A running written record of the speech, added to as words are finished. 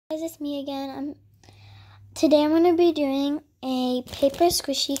Guys, it's me again. Today I'm going to be doing a paper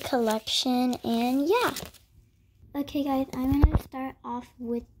squishy collection, and yeah. Okay guys, I'm going to start off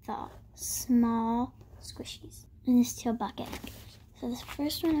with the small squishies in this teal bucket. So this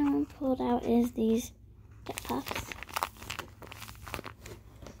first one I'm going to pull out is these Get Puffs.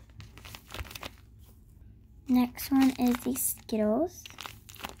 Next one is these Skittles.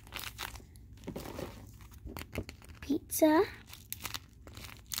 Pizza.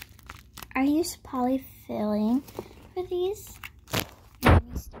 I use polyfilling for these. And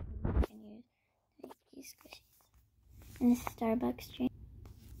this Starbucks drink.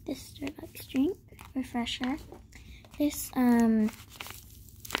 This Starbucks drink refresher. This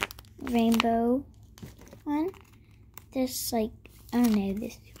rainbow one. This I don't know,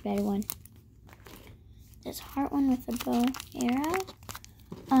 this red one. This heart one with a bow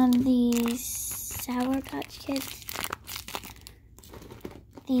arrow. These Sour Patch Kids.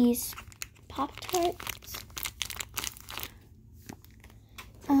 These Pop-Tarts,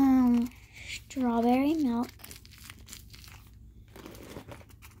 strawberry milk,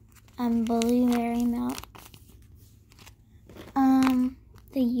 blueberry milk,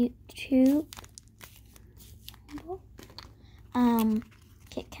 the YouTube,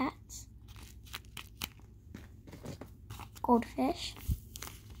 Kit Kats, Goldfish,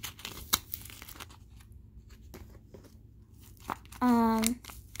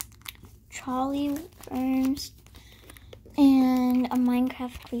 trolley worms, and a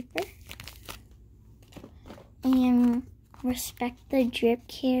Minecraft creeper, and Respect the Drip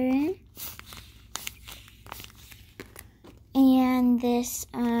Karen, and this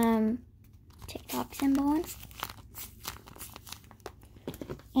TikTok symbol one,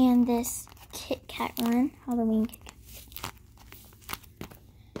 and this Kit Kat one, Halloween Kit Kat,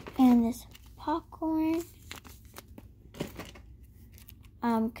 and this popcorn,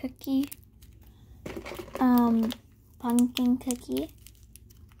 cookie, pumpkin cookie,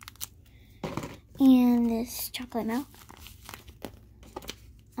 and this chocolate milk,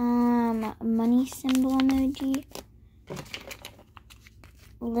 money symbol emoji,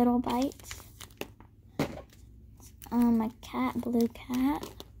 little bites, a cat, blue cat,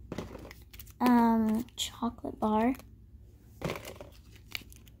 chocolate bar,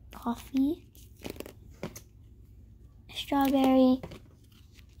 coffee, strawberry,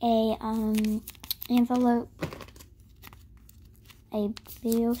 a envelope, a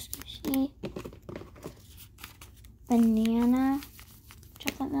Bio Squishy, banana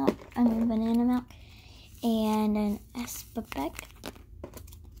chocolate milk, banana milk, and an Espapec,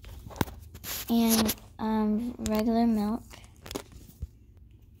 and regular milk,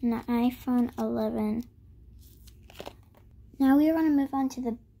 and an iPhone 11. Now we are going to move on to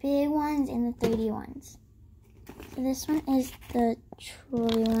the big ones and the 3D ones. So this one is the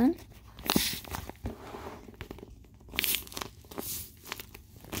trolley one.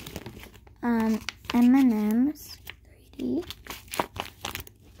 M&M's 3D.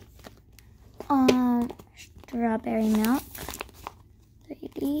 Strawberry milk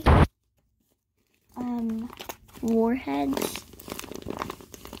 3D. Warheads.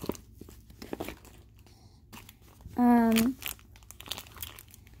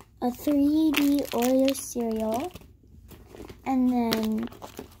 A 3D Oreo cereal, and then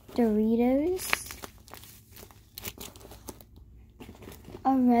Doritos,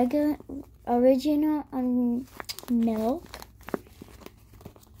 original milk.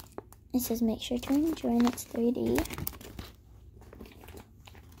 It says make sure to enjoy, and it's 3D.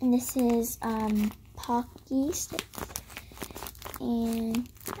 And this is Pocky sticks, and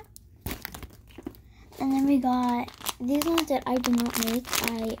then we got these ones that I do not make.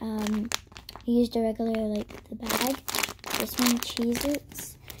 I used a regular, like, the bag. This one,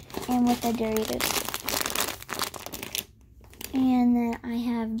 Cheez-Its, and with the Doritos. And then I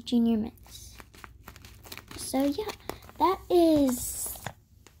have Junior Mints. So yeah, that is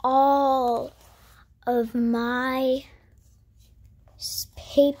all of my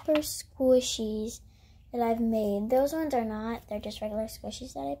paper squishies that I've made. Those ones are not. They're just regular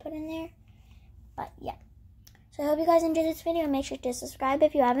squishies that I put in there. But yeah. So I hope you guys enjoyed this video. Make sure to subscribe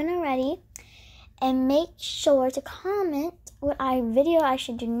if you haven't already. And make sure to comment what video I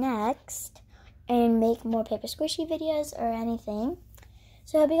should do next. And make more paper squishy videos or anything.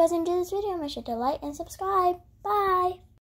 So I hope you guys enjoyed this video. Make sure to like and subscribe. Bye!